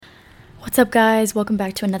What's up, guys? Welcome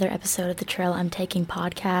back to another episode of the Trail I'm Taking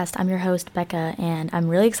podcast. I'm your host, Becca, and I'm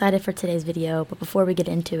really excited for today's video. But before we get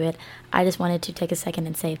into it, I just wanted to take a second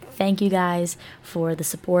and say thank you guys for the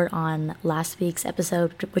support on last week's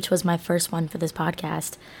episode, which was my first one for this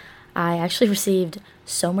podcast. I actually received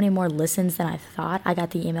so many more listens than I thought. I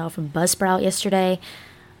got the email from Buzzsprout yesterday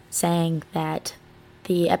saying that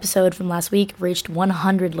the episode from last week reached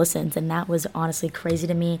 100 listens, and that was honestly crazy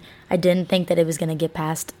to me. I didn't think that it was going to get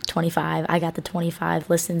past 25. I got the 25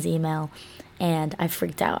 listens email, and I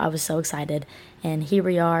freaked out. I was so excited, and here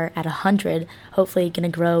we are at 100, hopefully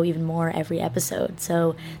going to grow even more every episode.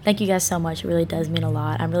 So thank you guys so much. It really does mean a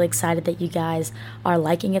lot. I'm really excited that you guys are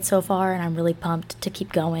liking it so far, and I'm really pumped to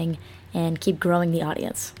keep going and keep growing the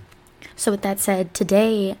audience. So with that said,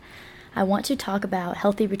 today I want to talk about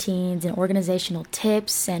healthy routines and organizational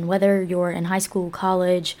tips, and whether you're in high school,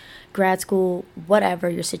 college, grad school, whatever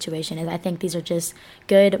your situation is, I think these are just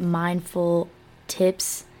good, mindful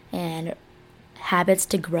tips and habits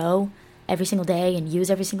to grow every single day and use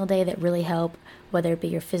every single day that really help, whether it be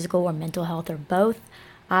your physical or mental health or both.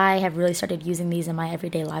 I have really started using these in my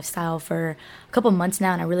everyday lifestyle for a couple months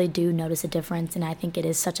now, and I really do notice a difference, and I think it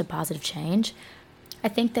is such a positive change. I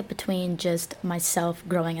think that between just myself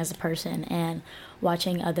growing as a person and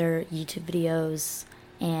watching other YouTube videos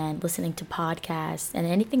and listening to podcasts and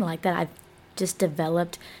anything like that, I've just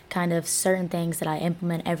developed kind of certain things that I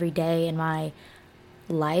implement every day in my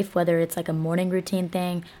life, whether it's like a morning routine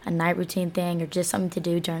thing, a night routine thing, or just something to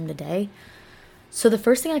do during the day. So the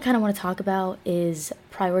first thing I kind of want to talk about is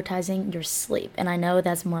prioritizing your sleep. And I know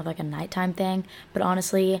that's more of like a nighttime thing, but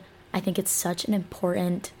honestly, I think it's such an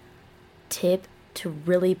important tip to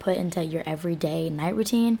really put into your everyday night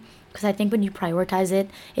routine, because I think when you prioritize it,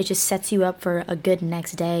 it just sets you up for a good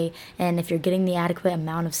next day. And if you're getting the adequate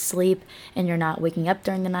amount of sleep and you're not waking up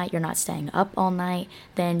during the night, you're not staying up all night,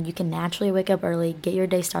 then you can naturally wake up early, get your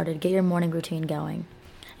day started, get your morning routine going.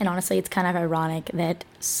 And honestly, it's kind of ironic that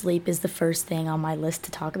sleep is the first thing on my list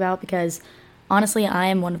to talk about, because honestly, I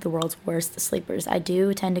am one of the world's worst sleepers. I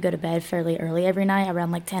do tend to go to bed fairly early every night,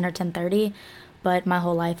 around like 10 or 10:30, but my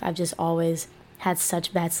whole life I've just always had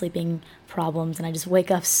such bad sleeping problems, and I just wake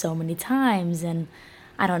up so many times, and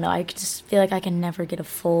I don't know, I just feel like I can never get a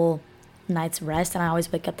full night's rest, and I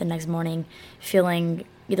always wake up the next morning feeling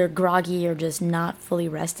either groggy or just not fully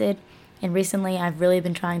rested. And recently I've really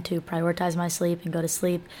been trying to prioritize my sleep and go to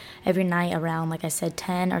sleep every night around, like I said,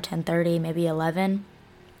 10 or 10:30, maybe 11.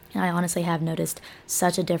 And I honestly have noticed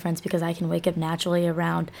such a difference, because I can wake up naturally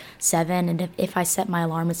around 7, and if I set my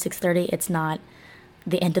alarm at 6:30, it's not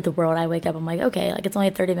the end of the world. I wake up, I'm like, okay, like it's only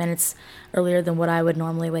 30 minutes earlier than what I would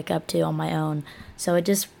normally wake up to on my own. So it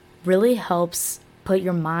just really helps put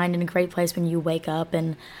your mind in a great place when you wake up.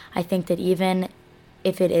 And I think that even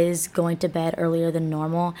if it is going to bed earlier than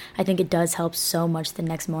normal, I think it does help so much the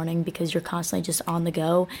next morning, because you're constantly just on the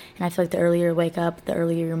go. And I feel like the earlier you wake up, the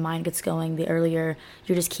earlier your mind gets going, the earlier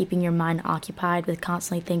you're just keeping your mind occupied with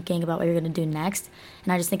constantly thinking about what you're going to do next.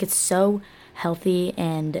 And I just think it's so healthy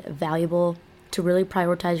and valuable to really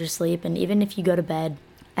prioritize your sleep. And even if you go to bed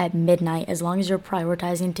at midnight, as long as you're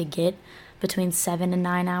prioritizing to get between 7 and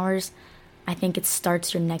 9 hours, I think it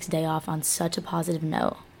starts your next day off on such a positive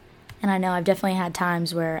note. And I know I've definitely had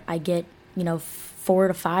times where I get, 4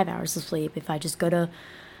 to 5 hours of sleep if I just go to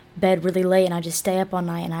bed really late and I just stay up all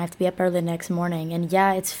night and I have to be up early the next morning. And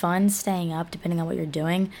yeah, it's fun staying up depending on what you're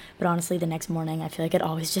doing, but honestly, the next morning I feel like it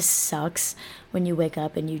always just sucks when you wake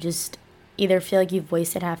up and you just either feel like you've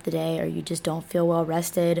wasted half the day, or you just don't feel well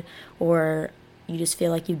rested, or you just feel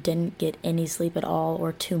like you didn't get any sleep at all,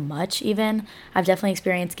 or too much even. I've definitely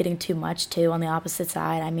experienced getting too much too on the opposite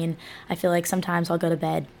side. I mean, I feel like sometimes I'll go to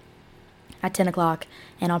bed at 10 o'clock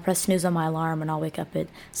and I'll press snooze on my alarm and I'll wake up at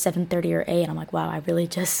 7:30 or 8 and I'm like, wow, I really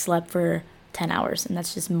just slept for 10 hours and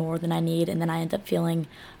that's just more than I need. And then I end up feeling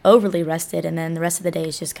overly rested, and then the rest of the day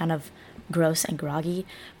is just kind of gross and groggy.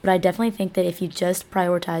 But I definitely think that if you just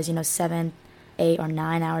prioritize, 7, 8, or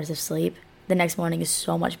 9 hours of sleep, the next morning is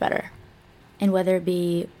so much better. And whether it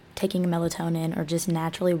be taking melatonin or just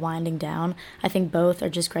naturally winding down, I think both are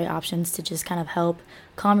just great options to just kind of help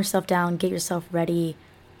calm yourself down, get yourself ready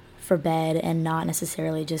for bed, and not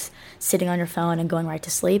necessarily just sitting on your phone and going right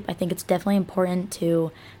to sleep. I think it's definitely important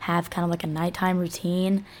to have kind of like a nighttime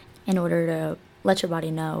routine in order to let your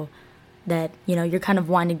body know that, you're kind of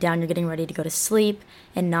winding down, you're getting ready to go to sleep,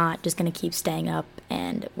 and not just going to keep staying up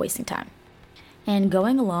and wasting time. And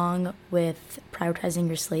going along with prioritizing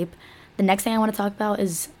your sleep, the next thing I want to talk about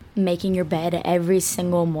is making your bed every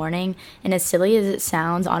single morning. And as silly as it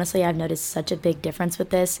sounds, honestly, I've noticed such a big difference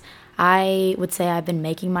with this. I would say I've been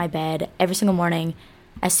making my bed every single morning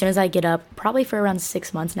as soon as I get up, probably for around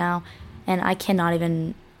 6 months now. And I cannot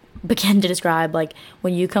even begin to describe, like,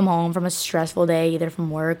 when you come home from a stressful day, either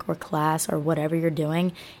from work or class or whatever you're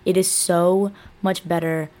doing, it is so much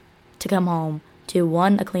better to come home to,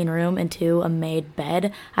 one, a clean room, and two, a made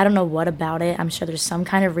bed. I don't know what about it. I'm sure there's some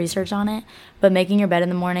kind of research on it, but making your bed in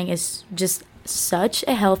the morning is just such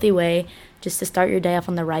a healthy way just to start your day off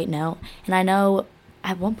on the right note. And I know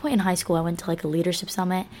at one point in high school, I went to like a leadership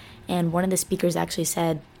summit, and one of the speakers actually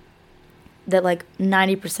said that like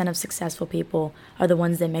 90% of successful people are the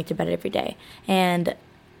ones that make their bed every day. And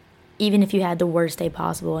even if you had the worst day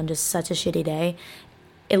possible and just such a shitty day,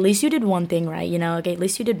 at least you did one thing right, you know? Okay, at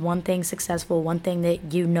least you did one thing successful, one thing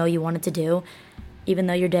that you know you wanted to do. Even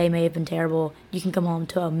though your day may have been terrible, you can come home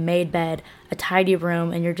to a made bed, a tidy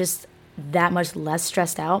room, and you're just that much less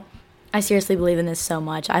stressed out. I seriously believe in this so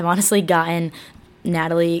much. I've honestly gotten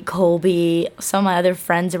Natalie, Colby, some of my other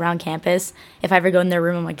friends around campus, if I ever go in their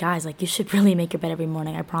room, I'm like, guys, like, you should really make your bed every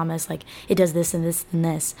morning. I promise. Like, it does this and this and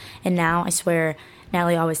this. And now I swear,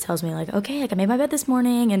 Natalie always tells me, like, okay, like, I made my bed this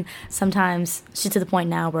morning. And sometimes she's to the point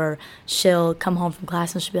now where she'll come home from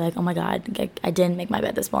class and she'll be like, oh my God, I didn't make my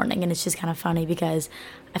bed this morning. And it's just kind of funny because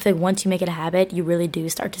I feel like once you make it a habit, you really do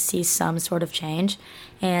start to see some sort of change.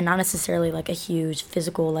 And not necessarily like a huge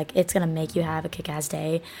physical, like, it's going to make you have a kick-ass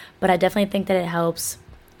day. But I definitely think that it helps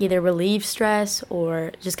either relieve stress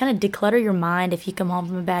or just kind of declutter your mind if you come home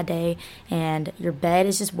from a bad day and your bed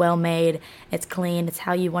is just well made, it's clean, it's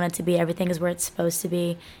how you want it to be, everything is where it's supposed to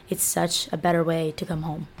be. It's such a better way to come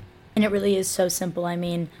home. And it really is so simple. I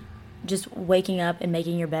mean, just waking up and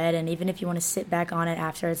making your bed, and even if you want to sit back on it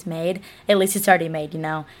after it's made, at least it's already made, you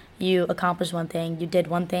know? You accomplished one thing, you did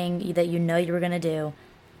one thing that you know you were going to do.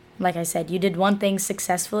 Like I said, you did one thing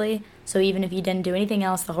successfully, so even if you didn't do anything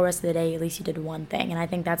else the whole rest of the day, at least you did one thing. And I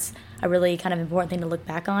think that's a really kind of important thing to look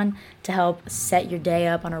back on to help set your day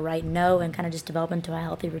up on a right note and kind of just develop into a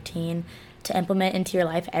healthy routine to implement into your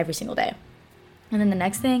life every single day. And then the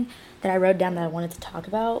next thing that I wrote down that I wanted to talk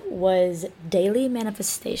about was daily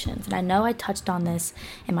manifestations. And I know I touched on this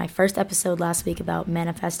in my first episode last week about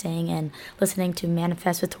manifesting and listening to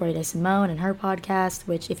Manifest with Tori DeSimone and her podcast,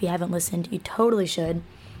 which if you haven't listened, you totally should.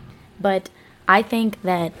 But I think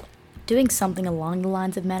that doing something along the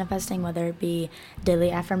lines of manifesting, whether it be daily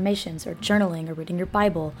affirmations or journaling or reading your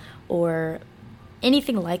Bible or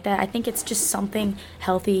anything like that, I think it's just something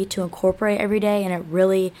healthy to incorporate every day, and it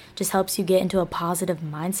really just helps you get into a positive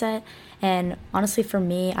mindset. And honestly, for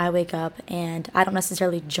me, I wake up and I don't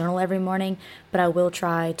necessarily journal every morning, but I will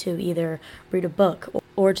try to either read a book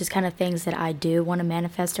or just kind of things that I do want to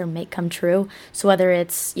manifest or make come true. So whether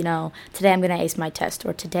it's, you know, today I'm going to ace my test,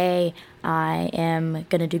 or today I am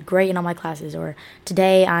going to do great in all my classes, or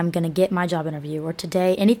today I'm going to get my job interview, or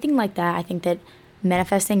today, anything like that, I think that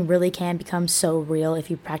manifesting really can become so real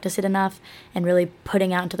if you practice it enough and really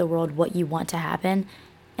putting out into the world what you want to happen.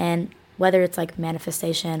 And whether it's like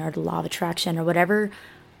manifestation or the law of attraction or whatever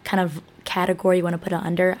kind of category you want to put it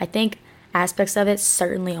under, I think aspects of it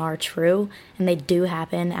certainly are true, and they do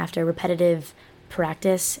happen after repetitive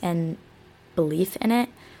practice and belief in it.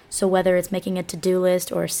 So whether it's making a to-do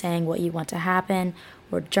list or saying what you want to happen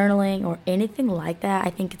or journaling or anything like that,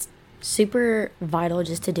 I think it's super vital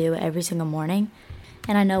just to do every single morning.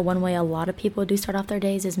 And I know one way a lot of people do start off their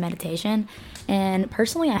days is meditation. And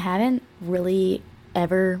personally, I haven't really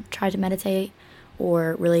ever tried to meditate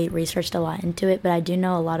or really researched a lot into it, but I do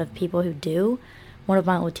know a lot of people who do. One of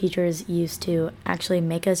my old teachers used to actually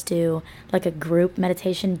make us do like a group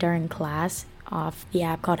meditation during class off the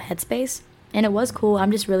app called Headspace. And it was cool.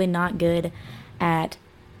 I'm just really not good at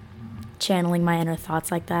channeling my inner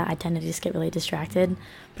thoughts like that. I tend to just get really distracted.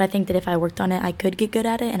 But I think that if I worked on it, I could get good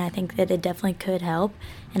at it, and I think that it definitely could help.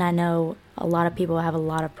 And I know a lot of people have a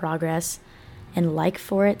lot of progress and like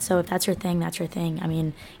for it. So if that's your thing, that's your thing. I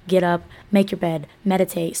mean, get up, make your bed,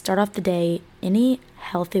 meditate, start off the day any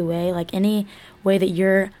healthy way, like any way that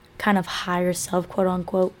your kind of higher self, quote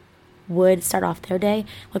unquote, would start off their day.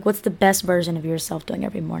 Like, what's the best version of yourself doing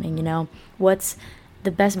every morning, you know? What's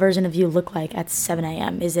the best version of you look like at 7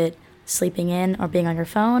 a.m.? Is it sleeping in or being on your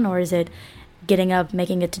phone, or is it getting up,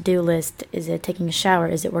 making a to-do list? Is it taking a shower?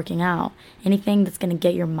 Is it working out? Anything that's going to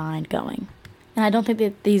get your mind going. And I don't think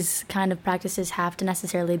that these kind of practices have to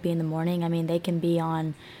necessarily be in the morning. I mean, they can be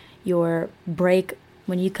on your break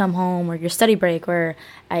when you come home, or your study break, or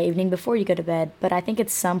evening before you go to bed. But I think at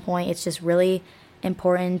some point it's just really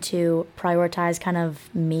important to prioritize kind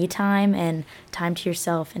of me time and time to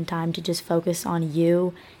yourself and time to just focus on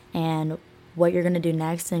you and what you're going to do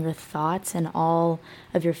next and your thoughts and all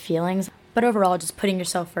of your feelings. But overall, just putting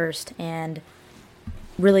yourself first and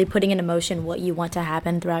really putting into motion what you want to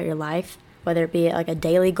happen throughout your life, whether it be like a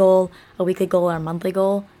daily goal, a weekly goal, or a monthly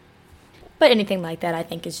goal. But anything like that I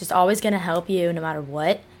think is just always going to help you no matter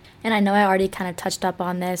what. And I know I already kind of touched up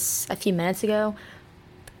on this a few minutes ago,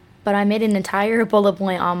 but I made an entire bullet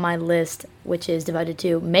point on my list, which is devoted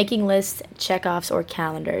to making lists, checkoffs, or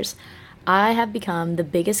calendars. I have become the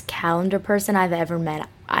biggest calendar person I've ever met.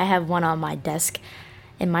 I have one on my desk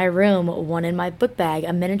in my room, one in my book bag,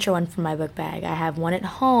 a miniature one for my book bag. I have one at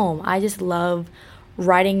home. I just love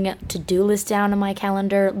writing to-do lists down on my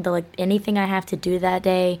calendar, anything I have to do that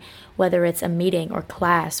day, whether it's a meeting or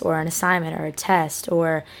class or an assignment or a test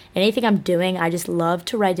or anything I'm doing, I just love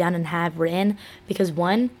to write down and have written because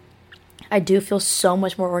one, I do feel so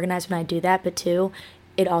much more organized when I do that, but two,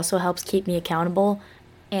 it also helps keep me accountable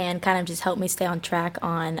and kind of just help me stay on track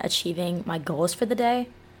on achieving my goals for the day.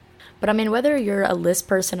 But I mean, whether you're a list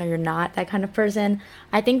person or you're not that kind of person,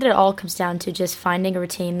 I think that it all comes down to just finding a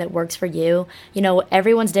routine that works for you. You know,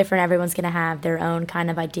 everyone's different. Everyone's going to have their own kind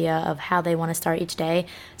of idea of how they want to start each day.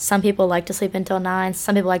 Some people like to sleep until 9.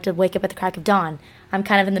 Some people like to wake up at the crack of dawn. I'm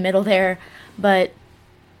kind of in the middle there, but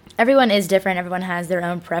everyone is different. Everyone has their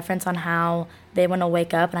own preference on how they want to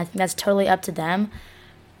wake up, and I think that's totally up to them.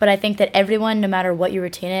 But I think that everyone, no matter what your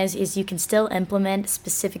routine is you can still implement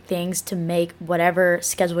specific things to make whatever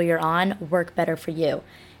schedule you're on work better for you.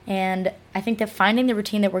 And I think that finding the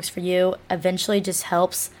routine that works for you eventually just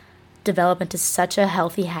helps develop into such a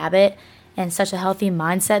healthy habit and such a healthy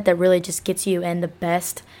mindset that really just gets you in the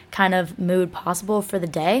best kind of mood possible for the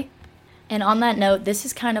day. And on that note, this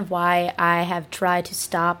is kind of why I have tried to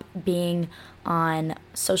stop being on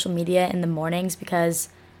social media in the mornings, because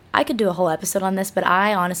I could do a whole episode on this, but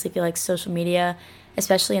I honestly feel like social media,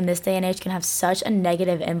 especially in this day and age, can have such a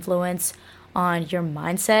negative influence on your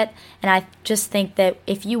mindset. And I just think that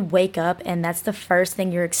if you wake up and that's the first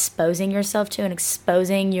thing you're exposing yourself to and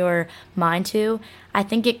exposing your mind to, I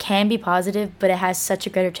think it can be positive, but it has such a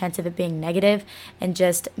greater chance of it being negative and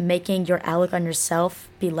just making your outlook on yourself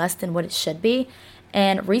be less than what it should be.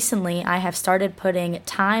 And recently, I have started putting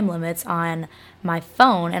time limits on my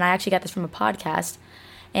phone, and I actually got this from a podcast.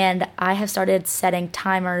 And I have started setting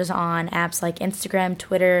timers on apps like Instagram,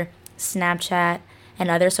 Twitter, Snapchat, and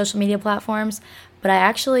other social media platforms. But I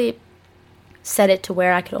actually set it to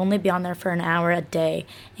where I could only be on there for an hour a day.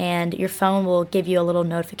 And your phone will give you a little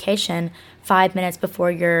notification 5 minutes before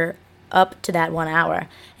you're up to that 1 hour.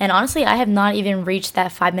 And honestly, I have not even reached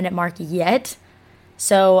that 5-minute mark yet.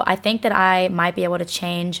 So I think that I might be able to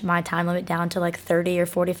change my time limit down to like 30 or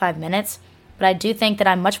 45 minutes. But I do think that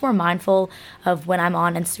I'm much more mindful of when I'm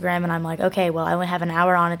on Instagram and I'm like, okay, well, I only have an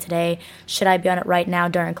hour on it today. Should I be on it right now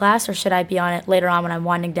during class, or should I be on it later on when I'm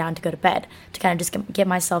winding down to go to bed to kind of just get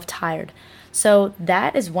myself tired? So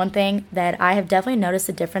that is one thing that I have definitely noticed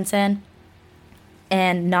a difference in.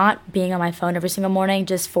 And not being on my phone every single morning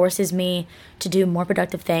just forces me to do more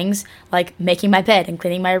productive things, like making my bed and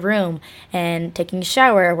cleaning my room and taking a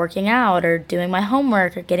shower or working out or doing my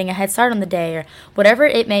homework or getting a head start on the day or whatever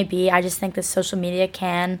it may be. I just think that social media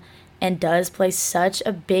can and does play such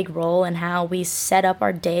a big role in how we set up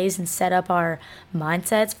our days and set up our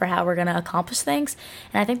mindsets for how we're going to accomplish things.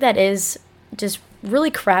 And I think that is just really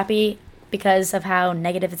crappy because of how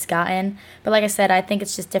negative it's gotten. But like I said, I think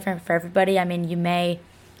it's just different for everybody. I mean, you may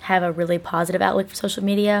have a really positive outlook for social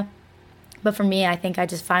media, but for me, I think I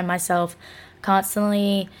just find myself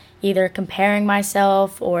constantly either comparing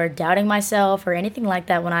myself or doubting myself or anything like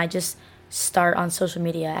that when I just start on social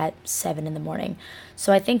media at 7 in the morning.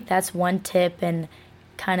 So I think that's one tip and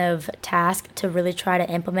kind of task to really try to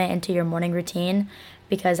implement into your morning routine,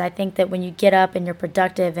 because I think that when you get up and you're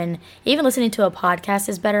productive, and even listening to a podcast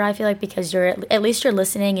is better, I feel like, because at least you're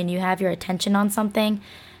listening and you have your attention on something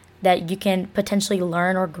that you can potentially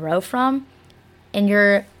learn or grow from, and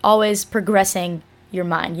you're always progressing your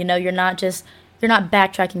mind. You know, you're not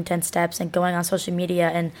backtracking 10 steps and going on social media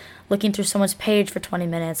and looking through someone's page for 20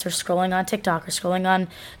 minutes or scrolling on TikTok or scrolling on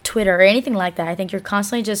Twitter or anything like that. I think you're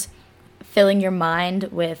constantly just filling your mind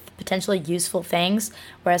with potentially useful things,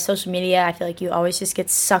 whereas social media, I feel like you always just get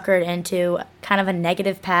suckered into kind of a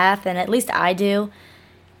negative path, and at least I do.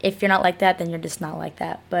 If you're not like that, then you're just not like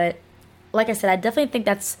that. But like I said, I definitely think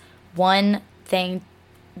that's one thing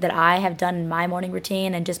that I have done in my morning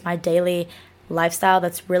routine and just my daily lifestyle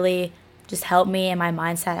that's really just helped me and my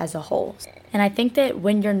mindset as a whole. And I think that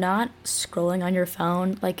when you're not scrolling on your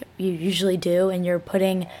phone like you usually do, and you're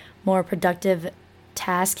putting more productive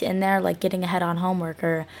task in there, like getting ahead on homework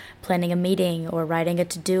or planning a meeting or writing a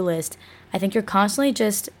to-do list, I think you're constantly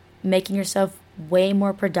just making yourself way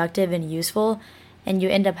more productive and useful, and you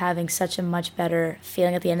end up having such a much better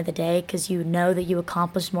feeling at the end of the day because you know that you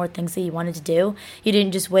accomplished more things that you wanted to do. You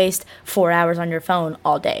didn't just waste 4 hours on your phone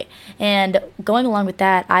all day. And going along with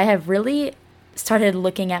that, I have really started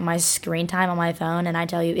looking at my screen time on my phone, and I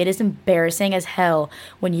tell you, it is embarrassing as hell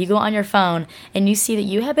when you go on your phone and you see that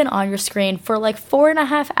you have been on your screen for like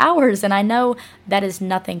 4.5 hours. And I know that is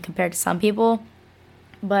nothing compared to some people,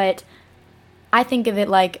 but I think of it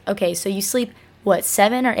like, okay, so you sleep,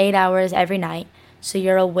 7 or 8 hours every night. So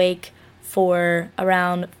you're awake for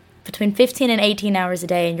around between 15 and 18 hours a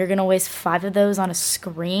day, and you're going to waste 5 of those on a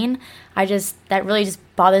screen. That really just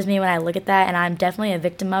bothers me when I look at that, and I'm definitely a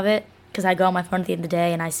victim of it, because I go on my phone at the end of the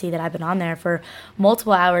day and I see that I've been on there for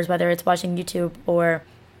multiple hours, whether it's watching YouTube or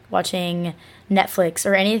watching Netflix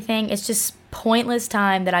or anything. It's just pointless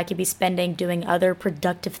time that I could be spending doing other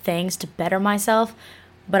productive things to better myself,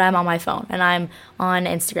 but I'm on my phone, and I'm on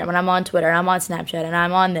Instagram, and I'm on Twitter, and I'm on Snapchat, and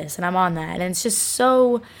I'm on this, and I'm on that, and it's just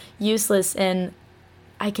so useless, and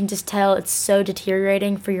I can just tell it's so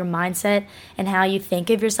deteriorating for your mindset and how you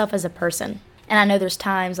think of yourself as a person. And I know there's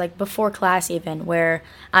times, like before class even, where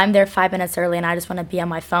I'm there 5 minutes early and I just want to be on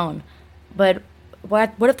my phone. But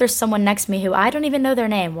what if there's someone next to me who I don't even know their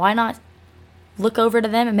name? Why not look over to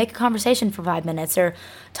them and make a conversation for 5 minutes, or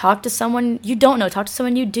talk to someone you don't know, talk to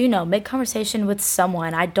someone you do know, make conversation with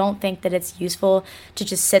someone. I don't think that it's useful to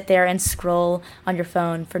just sit there and scroll on your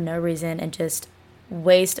phone for no reason and just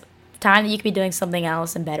waste time that you could be doing something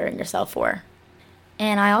else and bettering yourself for.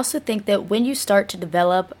 And I also think that when you start to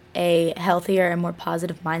develop a healthier and more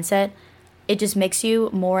positive mindset, it just makes you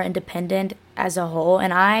more independent as a whole.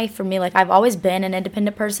 And for me, I've always been an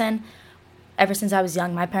independent person. Ever since I was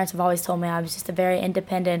young, my parents have always told me I was just a very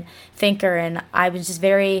independent thinker, and I was just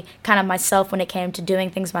very kind of myself when it came to doing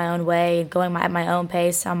things my own way, going at my own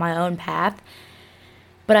pace, on my own path.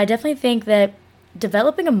 But I definitely think that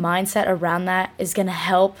developing a mindset around that is going to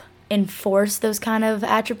help enforce those kind of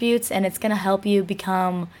attributes, and it's going to help you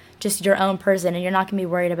become just your own person, and you're not going to be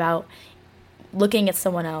worried about looking at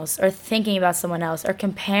someone else or thinking about someone else or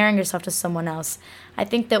comparing yourself to someone else. I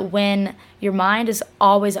think that when your mind is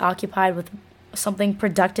always occupied with something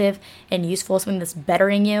productive and useful, something that's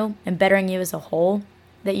bettering you and bettering you as a whole,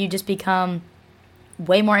 that you just become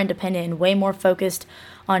way more independent and way more focused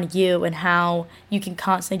on you and how you can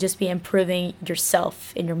constantly just be improving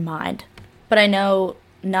yourself in your mind. But I know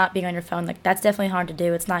not being on your phone, that's definitely hard to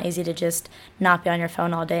do. It's not easy to just not be on your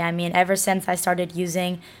phone all day. I mean, ever since I started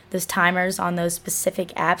using those timers on those specific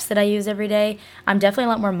apps that I use every day, I'm definitely a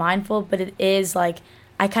lot more mindful, but it is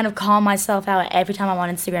I kind of call myself out every time I'm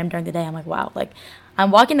on Instagram during the day. I'm like, wow,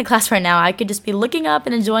 I'm walking to class right now. I could just be looking up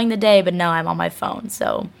and enjoying the day, but no, I'm on my phone.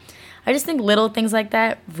 So I just think little things like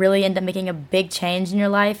that really end up making a big change in your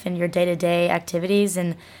life and your day-to-day activities,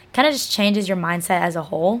 and kind of just changes your mindset as a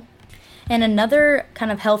whole. And another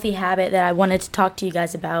kind of healthy habit that I wanted to talk to you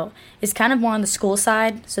guys about is kind of more on the school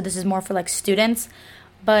side. So this is more for students.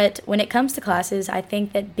 But when it comes to classes, I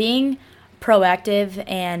think that being proactive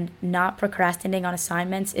and not procrastinating on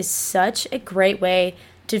assignments is such a great way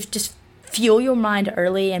to just fuel your mind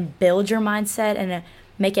early and build your mindset and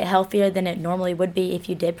make it healthier than it normally would be if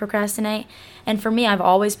you did procrastinate. And for me, I've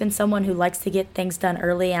always been someone who likes to get things done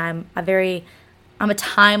early, and I'm a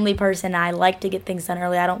timely person. I like to get things done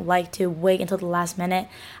early. I don't like to wait until the last minute.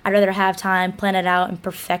 I'd rather have time, plan it out, and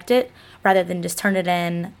perfect it rather than just turn it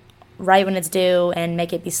in right when it's due and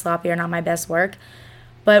make it be sloppy or not my best work.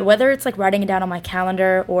 But whether it's writing it down on my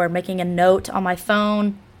calendar or making a note on my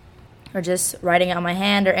phone or just writing it on my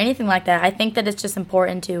hand or anything like that, I think that it's just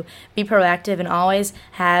important to be proactive and always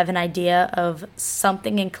have an idea of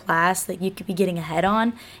something in class that you could be getting ahead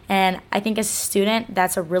on. And I think as a student,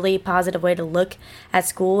 that's a really positive way to look at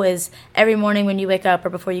school, is every morning when you wake up or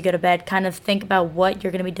before you go to bed, kind of think about what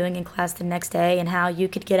you're going to be doing in class the next day and how you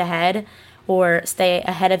could get ahead or stay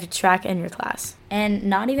ahead of the track in your class. And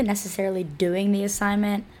not even necessarily doing the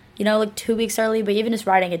assignment 2 weeks early, but even just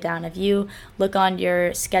writing it down. If you look on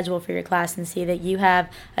your schedule for your class and see that you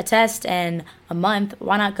have a test in a month,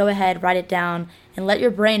 why not go ahead, write it down, and let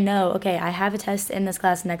your brain know, okay, I have a test in this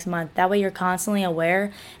class next month. That way you're constantly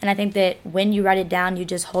aware. And I think that when you write it down, you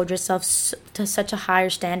just hold yourself to such a higher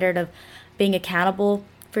standard of being accountable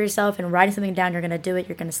for yourself, and writing something down, you're going to do it,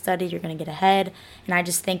 you're going to study, you're going to get ahead. And I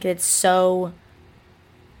just think it's so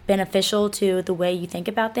beneficial to the way you think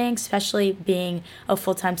about things, especially being a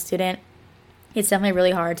full-time student. It's definitely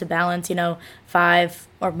really hard to balance, 5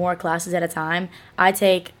 or more classes at a time. I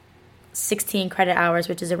take 16 credit hours,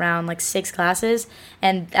 which is around 6 classes,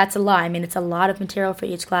 and that's a lot. I mean, it's a lot of material for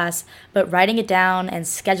each class, but writing it down and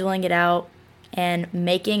scheduling it out and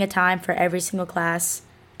making a time for every single class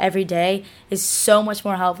every day is so much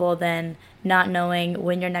more helpful than not knowing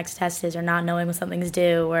when your next test is, or not knowing when something's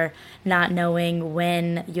due, or not knowing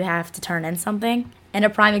when you have to turn in something. And a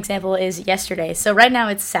prime example is yesterday. So right now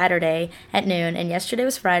it's Saturday at noon, and yesterday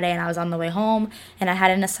was Friday, and I was on the way home, and I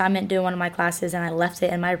had an assignment due in one of my classes, and I left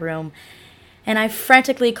it in my room. And I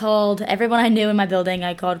frantically called everyone I knew in my building.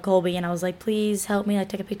 I called Colby, and I was like, please help me, like,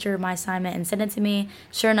 take a picture of my assignment and send it to me.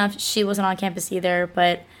 Sure enough, she wasn't on campus either,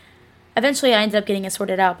 but eventually I ended up getting it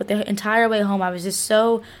sorted out. But the entire way home, I was just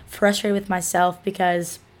so frustrated with myself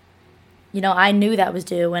because, I knew that was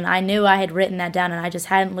due, and I knew I had written that down, and I just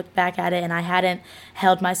hadn't looked back at it, and I hadn't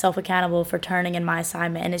held myself accountable for turning in my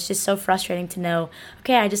assignment. And it's just so frustrating to know,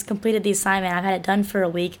 okay, I just completed the assignment. I've had it done for a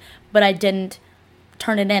week, but I didn't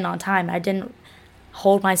turn it in on time. I didn't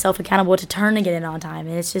hold myself accountable to turning it in on time.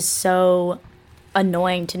 And it's just so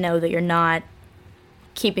annoying to know that you're not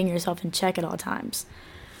keeping yourself in check at all times.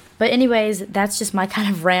 But anyways, that's just my kind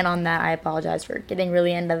of rant on that. I apologize for getting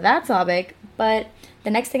really into that topic. But the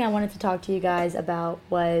next thing I wanted to talk to you guys about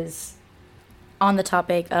was on the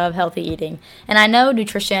topic of healthy eating. And I know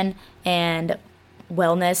nutrition and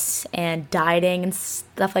wellness and dieting and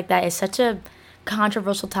stuff like that is such a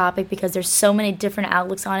controversial topic because there's so many different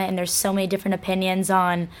outlooks on it, and there's so many different opinions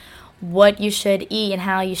on what you should eat and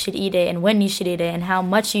how you should eat it and when you should eat it and how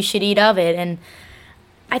much you should eat of it. And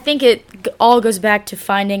I think it all goes back to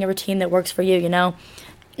finding a routine that works for you.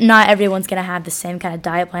 Not everyone's going to have the same kind of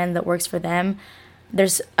diet plan that works for them.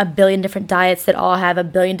 There's a billion different diets that all have a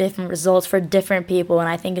billion different results for different people, and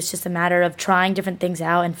I think it's just a matter of trying different things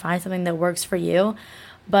out and find something that works for you.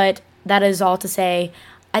 But that is all to say,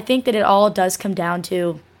 I think that it all does come down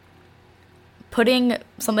to putting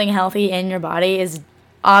something healthy in your body is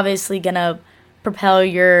obviously going to propel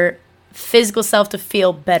your physical self to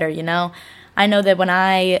feel better, I know that when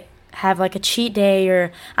I have like a cheat day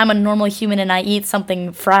or I'm a normal human and I eat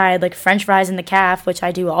something fried, like French fries in the calf, which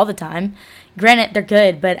I do all the time. Granted, they're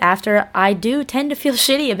good, but after I do tend to feel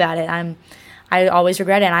shitty about it. I always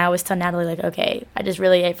regret it, and I always tell Natalie, like, okay, I just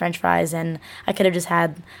really ate French fries, and I could have just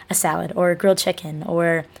had a salad or grilled chicken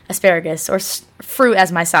or asparagus or fruit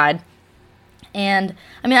as my side. And,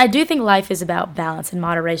 I do think life is about balance and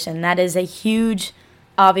moderation. That is a huge,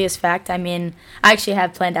 obvious fact. I actually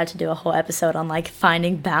have planned out to do a whole episode on, like,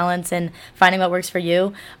 finding balance and finding what works for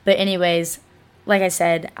you. But anyways, like I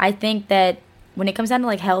said, I think that when it comes down to,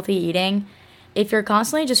 like, healthy eating, if you're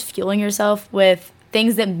constantly just fueling yourself with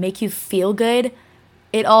things that make you feel good,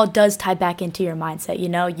 it all does tie back into your mindset.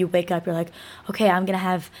 You wake up, you're like, okay, I'm going to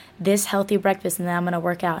have this healthy breakfast, and then I'm going to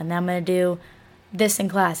work out, and then I'm going to do this in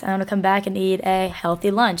class, and I'm going to come back and eat a healthy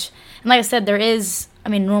lunch. And like I said, there is,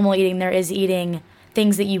 normal eating, there is eating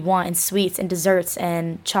things that you want, and sweets and desserts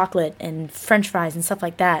and chocolate and French fries and stuff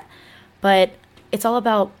like that. But it's all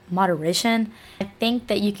about moderation. I think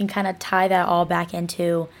that you can kind of tie that all back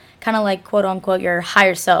into kind of like quote unquote your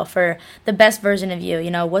higher self or the best version of you.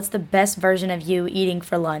 What's the best version of you eating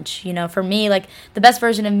for lunch? For me, like the best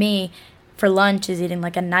version of me for lunch is eating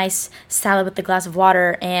like a nice salad with a glass of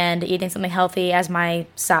water and eating something healthy as my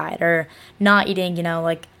side, or not eating,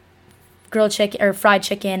 like grilled chicken or fried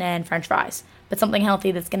chicken and French fries, but something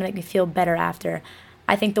healthy that's going to make me feel better after.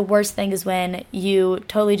 I think the worst thing is when you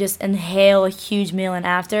totally just inhale a huge meal and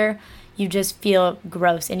after you just feel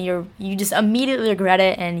gross and you just immediately regret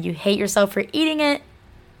it and you hate yourself for eating it.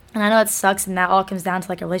 And I know it sucks, and that all comes down to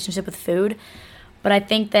like a relationship with food. But I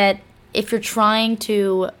think that if you're trying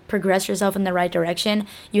to progress yourself in the right direction,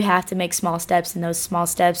 you have to make small steps, and those small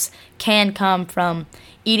steps can come from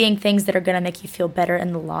eating things that are going to make you feel better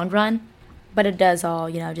in the long run. But it does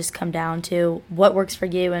all, just come down to what works for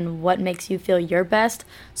you and what makes you feel your best.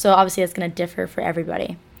 So obviously it's going to differ for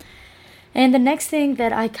everybody. And the next thing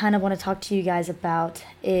that I kind of want to talk to you guys about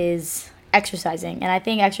is exercising. And I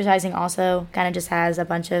think exercising also kind of just has a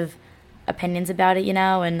bunch of opinions about it,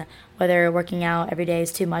 and whether working out every day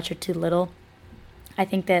is too much or too little. I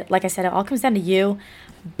think that, like I said, it all comes down to you.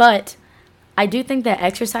 But I do think that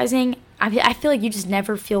exercising, I feel like you just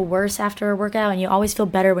never feel worse after a workout, and you always feel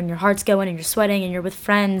better when your heart's going and you're sweating and you're with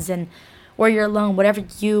friends or you're alone,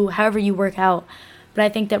 however you work out. But I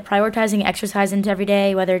think that prioritizing exercise into every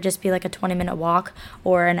day, whether it just be like a 20-minute walk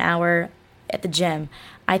or an hour at the gym,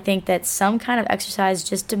 I think that some kind of exercise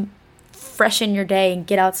just to freshen your day and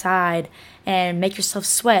get outside and make yourself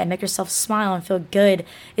sweat and make yourself smile and feel good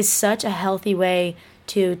is such a healthy way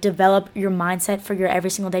to develop your mindset for your every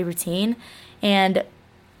single day routine. And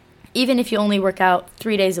even if you only work out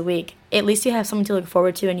 3 days a week, at least you have something to look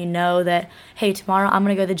forward to, and you know that, hey, tomorrow I'm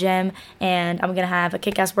going to go to the gym and I'm going to have a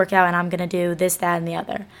kick-ass workout and I'm going to do this, that, and the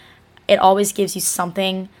other. It always gives you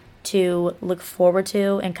something to look forward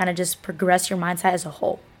to and kind of just progress your mindset as a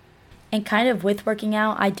whole. And kind of with working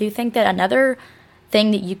out, I do think that another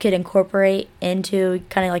thing that you could incorporate into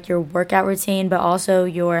kind of like your workout routine, but also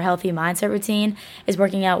your healthy mindset routine, is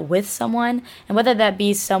working out with someone. And whether that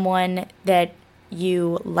be someone that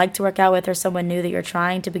you like to work out with or someone new that you're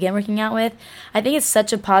trying to begin working out with, I think it's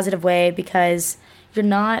such a positive way, because you're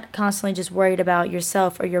not constantly just worried about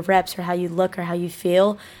yourself or your reps or how you look or how you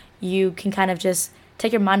feel. You can kind of just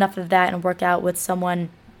take your mind off of that and work out with someone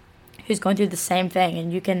who's going through the same thing,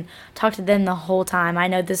 and you can talk to them the whole time. I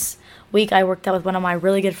know this week I worked out with one of my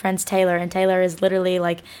really good friends, Taylor, and Taylor is literally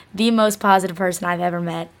like the most positive person I've ever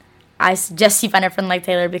met. I suggest you find a friend like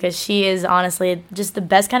Taylor, because she is honestly just the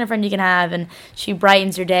best kind of friend you can have, and she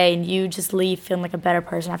brightens your day, and you just leave feeling like a better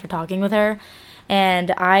person after talking with her.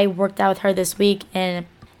 And I worked out with her this week, and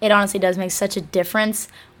it honestly does make such a difference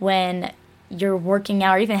when you're working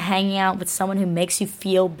out or even hanging out with someone who makes you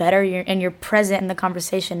feel better, and you're present in the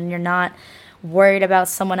conversation, and you're not worried about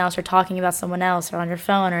someone else or talking about someone else or on your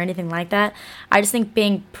phone or anything like that. I just think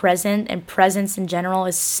being present and presence in general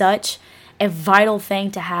is such a vital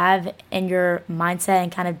thing to have in your mindset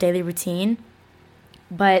and kind of daily routine.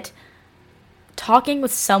 But talking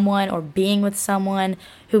with someone or being with someone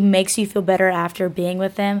who makes you feel better after being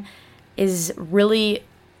with them is really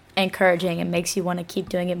encouraging and makes you want to keep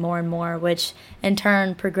doing it more and more, which in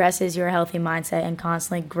turn progresses your healthy mindset and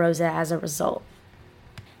constantly grows it as a result.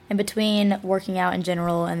 And between working out in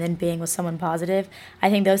general and then being with someone positive, I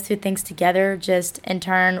think those two things together just in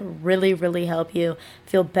turn really, really help you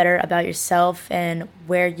feel better about yourself and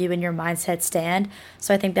where you and your mindset stand.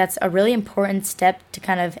 So I think that's a really important step to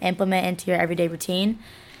kind of implement into your everyday routine.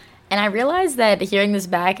 And I realized that hearing this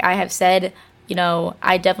back, I have said,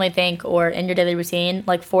 I definitely think, or in your daily routine,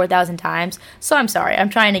 like 4,000 times. So I'm sorry. I'm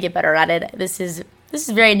trying to get better at it. This is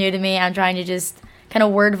very new to me. I'm trying to just kind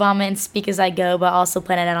of word vomit and speak as I go, but also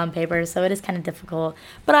plan it out on paper. So it is kind of difficult.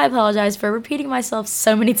 But I apologize for repeating myself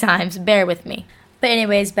so many times. Bear with me. But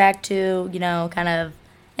anyways, back to, kind of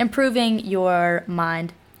improving your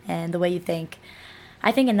mind and the way you think.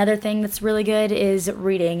 I think another thing that's really good is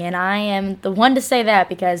reading. And I am the one to say that,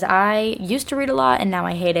 because I used to read a lot and now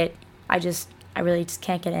I hate it. I really just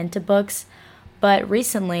can't get into books. But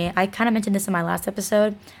recently, I kind of mentioned this in my last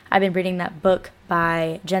episode, I've been reading that book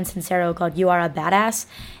by Jen Sincero called You Are a Badass.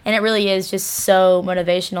 And it really is just so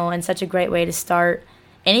motivational and such a great way to start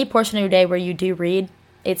any portion of your day where you do read.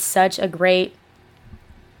 It's such a great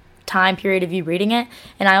time period of you reading it.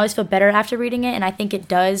 And I always feel better after reading it. And I think it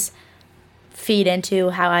does feed into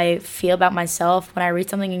how I feel about myself. When I read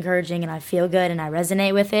something encouraging and I feel good and I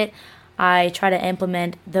resonate with it, I try to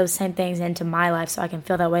implement those same things into my life so I can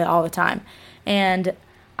feel that way all the time. And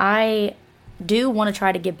I do want to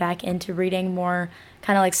try to get back into reading more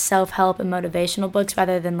kind of like self-help and motivational books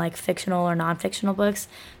rather than like fictional or non-fictional books,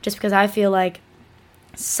 just because I feel like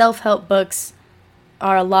self-help books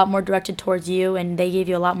are a lot more directed towards you, and they give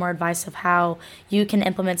you a lot more advice of how you can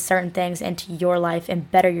implement certain things into your life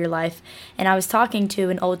and better your life. And I was talking to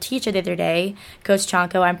an old teacher the other day, Coach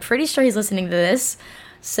Chanko. I'm pretty sure he's listening to this.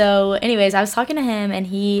 So anyways, I was talking to him, and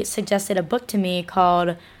he suggested a book to me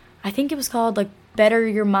called, I think it was called like Better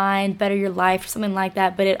Your Mind, Better Your Life, or something like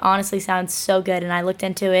that. But it honestly sounds so good, and I looked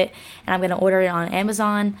into it, and I'm going to order it on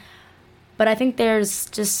Amazon. But I think there's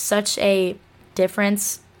just such a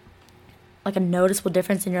difference, like a noticeable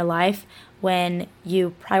difference in your life when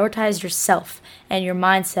you prioritize yourself and your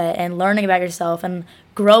mindset and learning about yourself and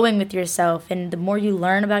growing with yourself. And the more you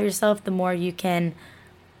learn about yourself, the more you can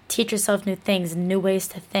teach yourself new things and new ways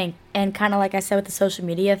to think. And kind of like I said with the social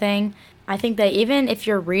media thing, I think that even if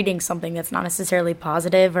you're reading something that's not necessarily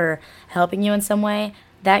positive or helping you in some way,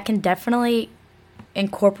 that can definitely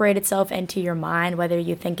incorporate itself into your mind, whether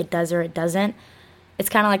you think it does or it doesn't. It's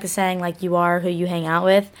kind of like the saying, like, you are who you hang out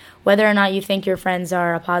with. Whether or not you think your friends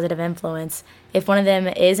are a positive influence, if one of them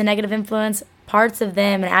is a negative influence, parts of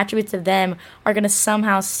them and attributes of them are going to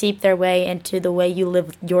somehow seep their way into the way you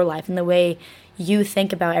live your life and the way you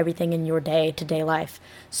think about everything in your day-to-day life.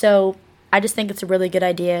 So I just think it's a really good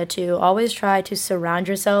idea to always try to surround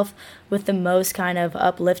yourself with the most kind of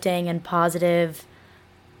uplifting and positive,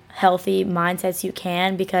 healthy mindsets you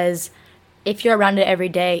can, because if you're around it every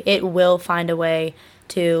day, it will find a way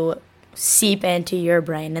to seep into your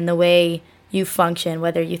brain and the way you function,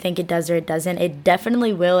 whether you think it does or it doesn't. It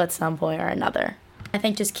definitely will at some point or another. I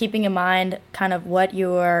think just keeping in mind kind of what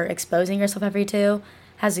you're exposing yourself every to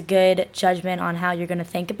has a good judgment on how you're going to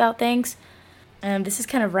think about things. This is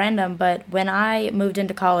kind of random, but when I moved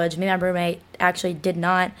into college, me and my roommate actually did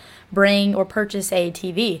not bring or purchase a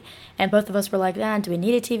TV. And both of us were like, do we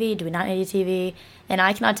need a TV? Do we not need a TV? And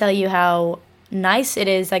I cannot tell you how nice it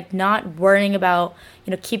is, like, not worrying about,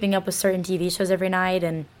 keeping up with certain TV shows every night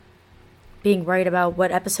and being worried about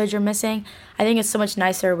what episodes you're missing. I think it's so much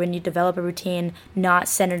nicer when you develop a routine not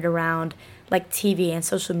centered around like TV and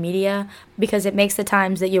social media, because it makes the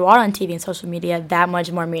times that you are on TV and social media that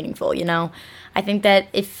much more meaningful, you know? I think that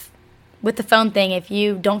with the phone thing, if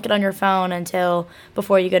you don't get on your phone until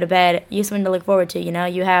before you go to bed, you have something to look forward to, you know?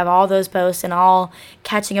 You have all those posts and all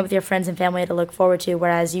catching up with your friends and family to look forward to,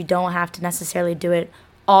 whereas you don't have to necessarily do it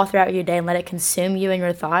all throughout your day and let it consume you and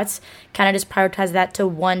your thoughts. Kind of just prioritize that to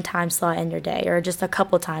one time slot in your day, or just a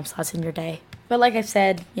couple time slots in your day. But like I've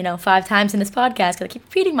said, 5 times in this podcast, because I keep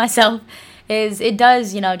repeating myself, is it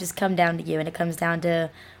does, just come down to you, and it comes down to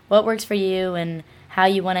what works for you and how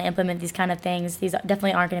you want to implement these kind of things. These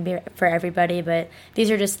definitely aren't going to be for everybody, but these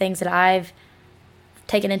are just things that I've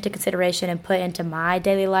taken into consideration and put into my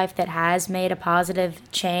daily life that has made a positive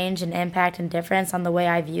change and impact and difference on the way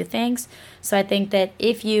I view things. So I think that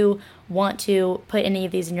if you want to put any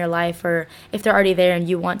of these in your life, or if they're already there and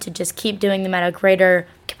you want to just keep doing them at a greater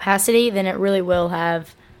capacity, then it really will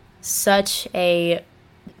have such a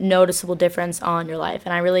noticeable difference on your life.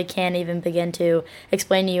 And I really can't even begin to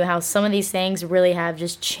explain to you how some of these things really have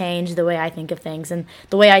just changed the way I think of things and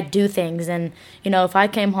the way I do things. And if I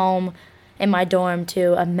came home in my dorm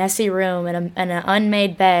to a messy room and an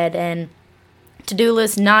unmade bed and to-do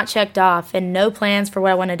list not checked off and no plans for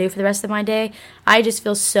what I want to do for the rest of my day, I just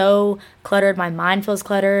feel so cluttered. My mind feels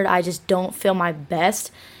cluttered. I just don't feel my best.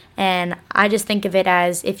 And I just think of it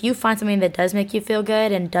as, if you find something that does make you feel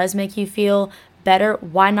good and does make you feel better,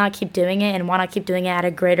 why not keep doing it, and why not keep doing it at a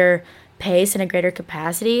greater pace and a greater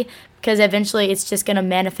capacity? Because eventually it's just going to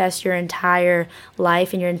manifest your entire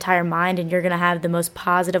life and your entire mind, and you're going to have the most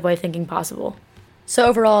positive way of thinking possible. So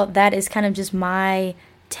overall, that is kind of just my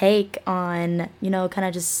take on, kind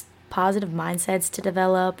of just positive mindsets to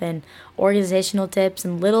develop and organizational tips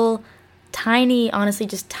and little tiny, honestly,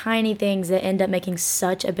 just tiny things that end up making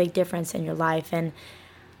such a big difference in your life. And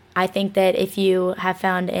I think that if you have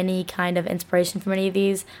found any kind of inspiration from any of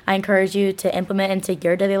these, I encourage you to implement into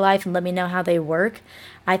your daily life and let me know how they work.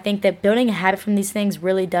 I think that building a habit from these things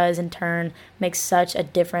really does, in turn, make such a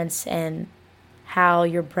difference in how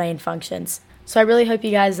your brain functions. So I really hope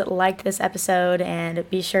you guys liked this episode, and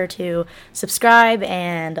be sure to subscribe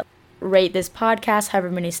and rate this podcast however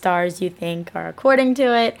many stars you think are according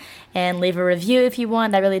to it, and leave a review if you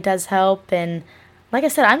want. That really does help. And like I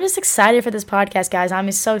said, I'm just excited for this podcast, guys. I'm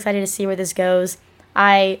so excited to see where this goes.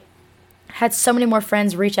 I had so many more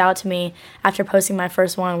friends reach out to me after posting my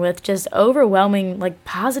first one with just overwhelming,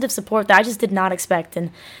 positive support that I just did not expect,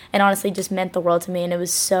 and honestly just meant the world to me. And it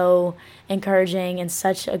was so encouraging and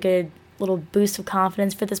such a good little boost of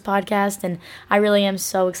confidence for this podcast. And I really am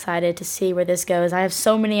so excited to see where this goes. I have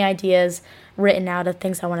so many ideas written out of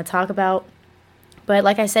things I want to talk about. But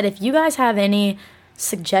like I said, if you guys have any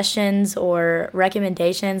suggestions or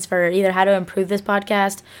recommendations for either how to improve this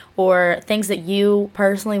podcast or things that you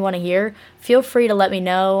personally want to hear, feel free to let me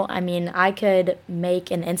know. I mean, I could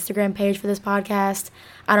make an Instagram page for this podcast.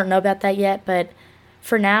 I don't know about that yet, but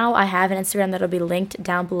for now, I have an Instagram that'll be linked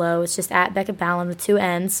down below. It's just at Becca Ballin with 2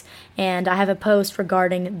 N's. And I have a post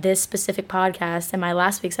regarding this specific podcast in my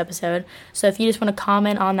last week's episode. So if you just want to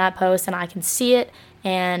comment on that post and I can see it,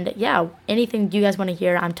 and yeah, anything you guys want to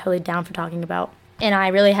hear, I'm totally down for talking about. And I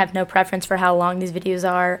really have no preference for how long these videos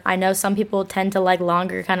are. I know some people tend to like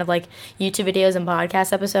longer kind of like YouTube videos and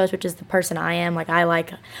podcast episodes, which is the person I am. I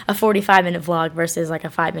like a 45-minute vlog versus a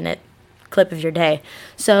 5-minute clip of your day.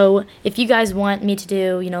 So if you guys want me to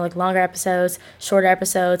do, longer episodes, shorter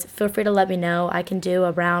episodes, feel free to let me know. I can do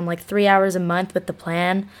around 3 hours a month with the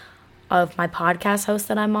plan of my podcast host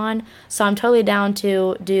that I'm on. So I'm totally down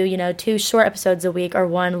to do, 2 short episodes a week or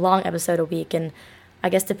 1 long episode a week. And I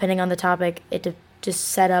guess depending on the topic, it just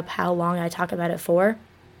set up how long I talk about it for.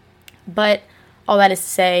 But all that is to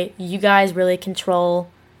say, you guys really control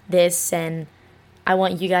this, and I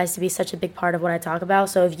want you guys to be such a big part of what I talk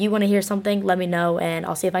about. So if you want to hear something, let me know and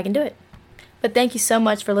I'll see if I can do it. But thank you so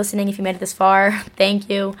much for listening. If you made it this far, thank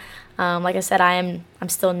you. Like I said, I'm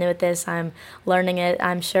still new at this. I'm learning it.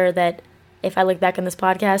 I'm sure that if I look back on this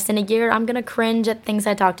podcast in a year, I'm going to cringe at things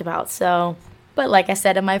I talked about. But like I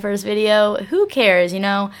said in my first video, who cares,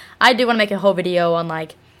 I do want to make a whole video on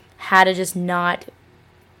how to just not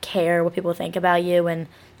care what people think about you and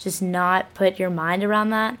just not put your mind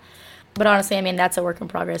around that. But honestly, that's a work in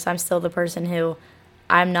progress. I'm still the person who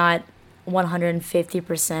I'm not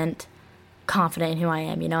 150% confident in who I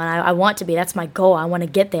am, and I want to be. That's my goal. I want to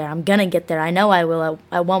get there. I'm going to get there. I know I will.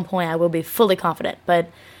 At one point, I will be fully confident. But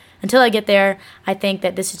until I get there, I think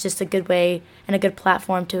that this is just a good way and a good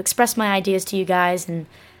platform to express my ideas to you guys and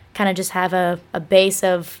kind of just have a base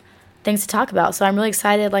of things to talk about. So I'm really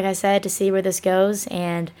excited, like I said, to see where this goes.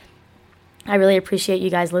 And I really appreciate you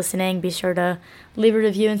guys listening. Be sure to leave a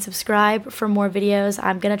review and subscribe for more videos.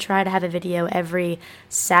 I'm going to try to have a video every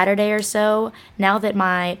Saturday or so. Now that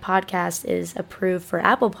my podcast is approved for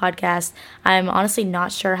Apple Podcasts, I'm honestly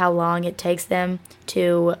not sure how long it takes them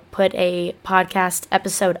to put a podcast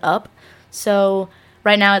episode up. So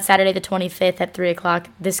right now it's Saturday the 25th at 3 o'clock.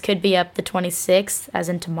 This could be up the 26th, as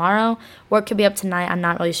in tomorrow, or it could be up tonight. I'm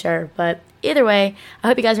not really sure. But either way, I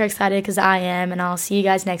hope you guys are excited because I am, and I'll see you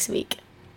guys next week.